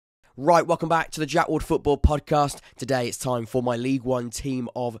Right, welcome back to the Jack Ward Football Podcast. Today it's time for my League One team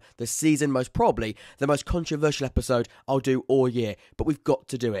of the season, most probably the most controversial episode I'll do all year, but we've got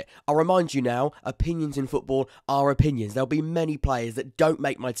to do it. I'll remind you now, opinions in football are opinions. There'll be many players that don't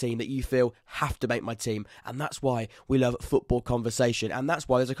make my team that you feel have to make my team, and that's why we love football conversation, and that's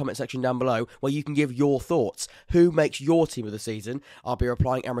why there's a comment section down below where you can give your thoughts. Who makes your team of the season? I'll be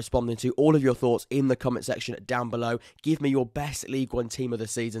replying and responding to all of your thoughts in the comment section down below. Give me your best League One team of the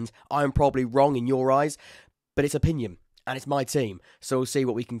seasons. I am probably wrong in your eyes, but it's opinion. And it's my team, so we'll see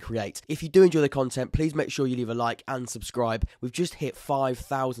what we can create. If you do enjoy the content, please make sure you leave a like and subscribe. We've just hit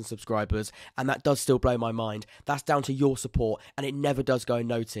 5,000 subscribers, and that does still blow my mind. That's down to your support, and it never does go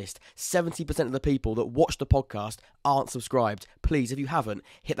unnoticed. 70% of the people that watch the podcast aren't subscribed. Please, if you haven't,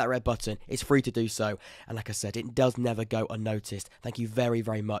 hit that red button. It's free to do so. And like I said, it does never go unnoticed. Thank you very,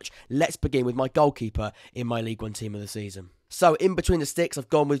 very much. Let's begin with my goalkeeper in my League One team of the season. So, in between the sticks, I've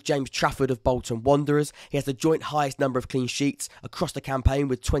gone with James Trafford of Bolton Wanderers. He has the joint highest number of clean sheets across the campaign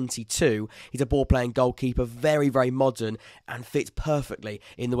with 22. He's a ball-playing goalkeeper, very, very modern, and fits perfectly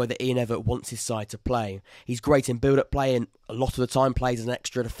in the way that Ian Evatt wants his side to play. He's great in build-up play and a lot of the time plays as an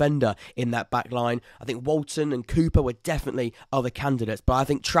extra defender in that back line. I think Walton and Cooper were definitely other candidates, but I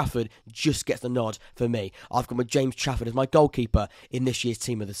think Trafford just gets the nod for me. I've gone with James Trafford as my goalkeeper in this year's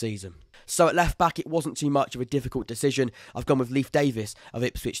team of the season. So at left back, it wasn't too much of a difficult decision. I've gone with Leif Davis of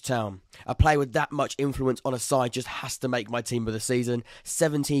Ipswich Town. A player with that much influence on a side just has to make my team of the season.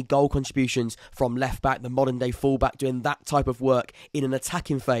 17 goal contributions from left back, the modern day fullback, doing that type of work in an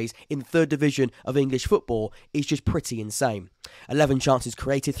attacking phase in third division of English football is just pretty insane. 11 chances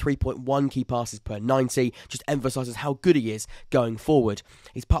created, 3.1 key passes per 90, just emphasises how good he is going forward.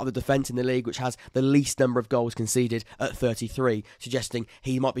 He's part of the defence in the league, which has the least number of goals conceded at 33, suggesting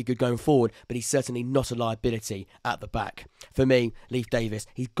he might be good going forward, but he's certainly not a liability at the back. For me, Leif Davis,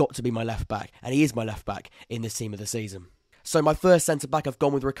 he's got to be my left back, and he is my left back in this team of the season. So my first centre-back, I've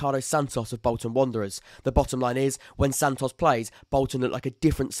gone with Ricardo Santos of Bolton Wanderers. The bottom line is, when Santos plays, Bolton look like a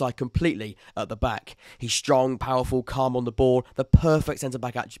different side completely at the back. He's strong, powerful, calm on the ball, the perfect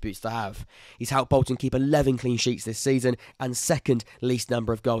centre-back attributes to have. He's helped Bolton keep 11 clean sheets this season and second least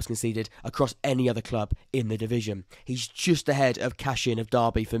number of goals conceded across any other club in the division. He's just ahead of Cash-In of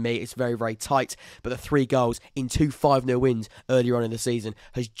Derby for me. It's very, very tight, but the 3 goals in 2 5-0 wins earlier on in the season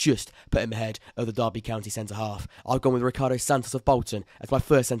has just put him ahead of the Derby County centre-half. I've gone with Ricardo Santos of Bolton as my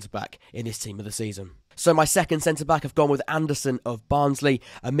first centre-back in this team of the season. So my second centre-back, I've gone with Anderson of Barnsley,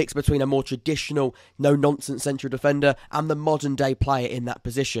 a mix between a more traditional, no-nonsense central defender and the modern-day player in that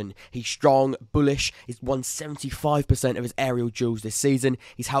position. He's strong, bullish, he's won 75% of his aerial duels this season.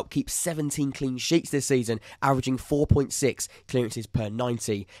 He's helped keep 17 clean sheets this season, averaging 4.6 clearances per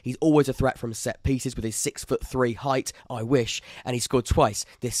 90. He's always a threat from set pieces with his 6'3" height, I wish, and he scored twice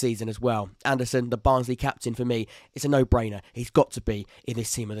this season as well. Anderson, the Barnsley captain for me, it's a no-brainer. He's got to be in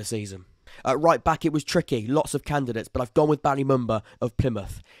this team of the season. At right back, it was tricky, lots of candidates, but I've gone with Bali Mumba of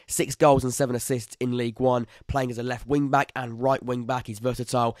Plymouth. 6 goals and 7 assists in League One, playing as a left wing back and right wing back. He's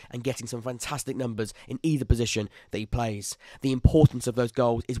versatile and getting some fantastic numbers in either position that he plays. The importance of those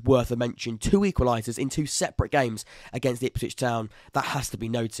goals is worth a mention. 2 equalisers in 2 separate games against Ipswich Town. That has to be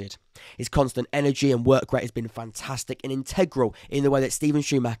noted. His constant energy and work rate has been fantastic and integral in the way that Steven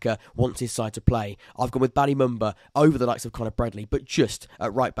Schumacher wants his side to play. I've gone with Bali Mumba over the likes of Conor Bradley, but just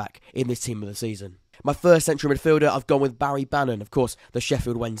at right back in this team of the season. My first central midfielder, I've gone with Barry Bannan, of course, the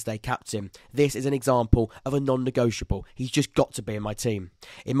Sheffeild Wednesday captain. This is an example of a non-negotiable. He's just got to be in my team.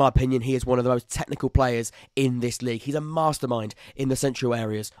 In my opinion, he is one of the most technical players in this league. He's a mastermind in the central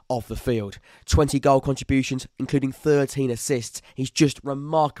areas of the field. 20 goal contributions, including 13 assists. He's just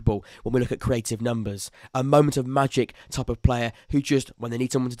remarkable when we look at creative numbers. A moment of magic type of player who just, when they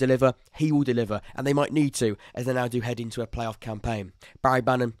need someone to deliver, he will deliver. And they might need to, as they now do head into a playoff campaign. Barry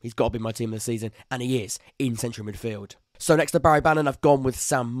Bannan, he's got to be my team this season, and he is in central midfield. So next to Barry Bannan, I've gone with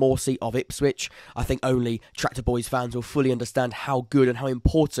Sam Morsey of Ipswich. I think only Tractor Boys fans will fully understand how good and how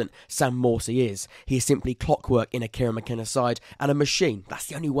important Sam Morsey is. He is simply clockwork in a Kieran McKenna side and a machine. That's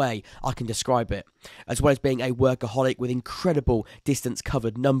the only way I can describe it. As well as being a workaholic with incredible distance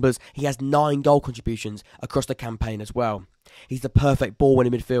covered numbers, he has 9 goal contributions across the campaign as well. He's the perfect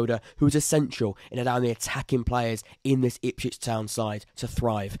ball-winning midfielder who is essential in allowing the attacking players in this Ipswich Town side to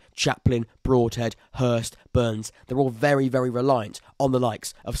thrive. Chaplin, Broadhead, Hurst, Burns, they're all very, very reliant on the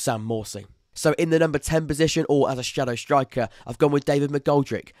likes of Sam Morsey. So in the number 10 position, or as a shadow striker, I've gone with David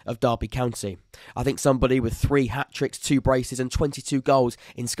McGoldrick of Derby County. I think somebody with 3 hat-tricks, 2 braces and 22 goals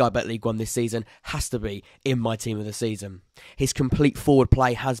in Sky Bet League One this season has to be in my team of the season. His complete forward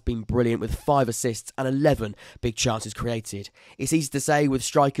play has been brilliant, with 5 assists and 11 big chances created. It's easy to say with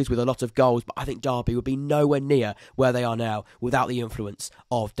strikers with a lot of goals, but I think Derby would be nowhere near where they are now without the influence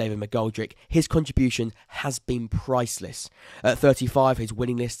of David McGoldrick. His contribution has been priceless. At 35, his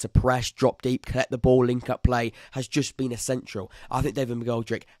willingness to press, drop deep, collect the ball, link up play has just been essential. I think David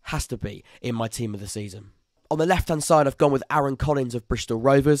McGoldrick has to be in my team of the season. On the left-hand side, I've gone with Aaron Collins of Bristol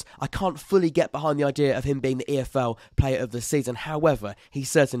Rovers. I can't fully get behind the idea of him being the EFL Player of the Season. However, he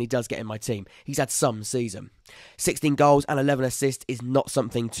certainly does get in my team. He's had some season. 16 goals and 11 assists is not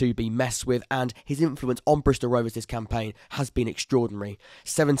something to be messed with, and his influence on Bristol Rovers this campaign has been extraordinary.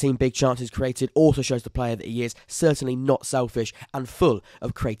 17 big chances created also shows the player that he is, certainly not selfish and full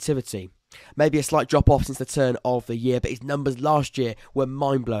of creativity. Maybe a slight drop off since the turn of the year, but his numbers last year were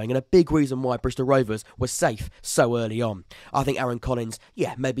mind-blowing and a big reason why Bristol Rovers were safe so early on. I think Aaron Collins,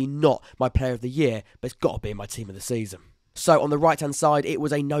 maybe not my player of the year, but it's got to be in my team of the season. So on the right-hand side, it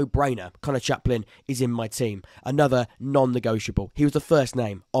was a no-brainer. Conor Chaplin is in my team. Another non-negotiable. He was the first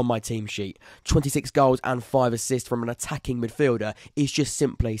name on my team sheet. 26 goals and 5 assists from an attacking midfielder is just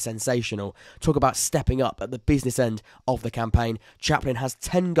simply sensational. Talk about stepping up at the business end of the campaign. Chaplin has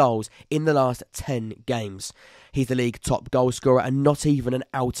 10 goals in the last 10 games. He's the league top goal scorer and not even an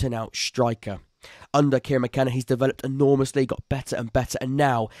out-and-out striker. Under Kieran McKenna, he's developed enormously, got better and better, and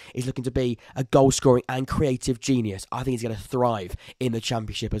now is looking to be a goal-scoring and creative genius. I think he's going to thrive in the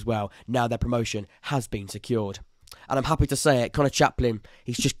Championship as well, now their promotion has been secured. And I'm happy to say it, Conor Chaplin,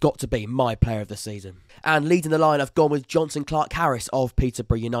 he's just got to be my player of the season. And leading the line, I've gone with Jonson Clarke-Harris of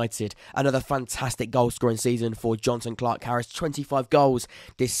Peterborough United. Another fantastic goal-scoring season for Jonson Clarke-Harris. 25 goals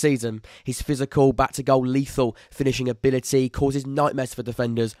this season. His physical, back-to-goal lethal finishing ability causes nightmares for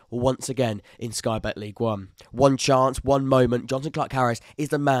defenders once again in Sky Bet League One. One chance, one moment, Jonson Clarke-Harris is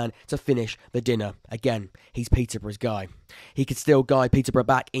the man to finish the dinner. Again, he's Peterborough's guy. He could still guide Peterborough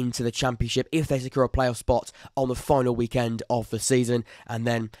back into the Championship if they secure a playoff spot on the final weekend of the season. And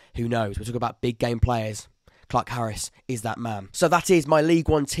then, who knows, we're talking about big game players. Clarke-Harris is that man. So that is my League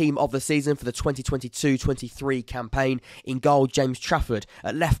One team of the season for the 2022-23 campaign. In goal, James Trafford.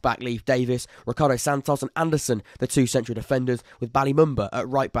 At left back, Leif Davis, Ricardo Santos and Anderson, the 2 central defenders, with Bali Mumba at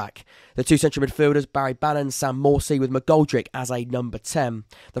right back. The 2 central midfielders, Barry Bannan, Sam Morsey, with McGoldrick as a number 10.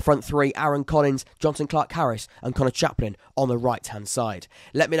 The front 3, Aaron Collins, Jonson Clarke-Harris and Conor Chaplin on the right-hand side.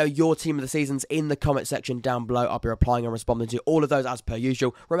 Let me know your team of the seasons in the comment section down below. I'll be replying and responding to all of those as per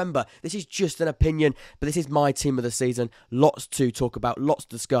usual. Remember, this is just an opinion, but this is my team of the season. Lots to talk about, lots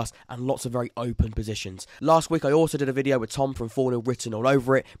to discuss, and lots of very open positions. Last week I also did a video with Tom from 4-0 written all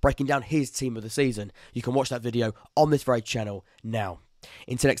over it, breaking down his team of the season. You can watch that video on this very channel now.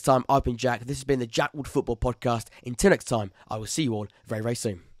 Until next time, I've been Jack. This has been the Jack Wood Football Podcast. Until next time, I will see you all very, very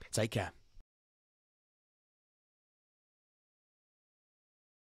soon. Take care.